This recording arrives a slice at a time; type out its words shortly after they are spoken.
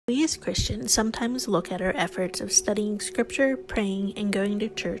We as Christians sometimes look at our efforts of studying scripture, praying, and going to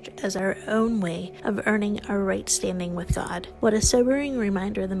church as our own way of earning our right standing with God. What a sobering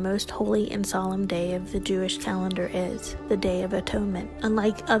reminder the most holy and solemn day of the Jewish calendar is, the Day of Atonement.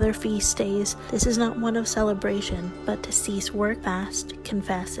 Unlike other feast days, this is not one of celebration, but to cease work, fast,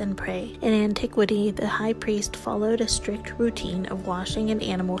 confess, and pray. In antiquity, the high priest followed a strict routine of washing an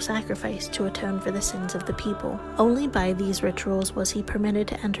animal sacrifice to atone for the sins of the people. Only by these rituals was he permitted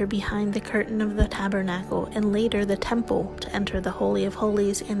to enter behind the curtain of the tabernacle and later the temple to enter the Holy of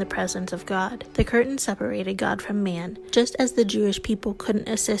Holies in the presence of God. The curtain separated God from man. Just as the Jewish people couldn't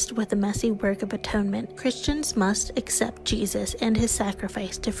assist with the messy work of atonement, Christians must accept Jesus and his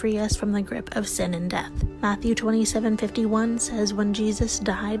sacrifice to free us from the grip of sin and death. Matthew 27:51 says, "When Jesus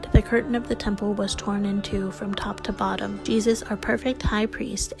died, the curtain of the temple was torn in two from top to bottom. Jesus, our perfect high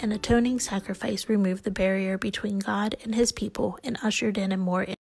priest and atoning sacrifice, removed the barrier between God and his people and ushered in a more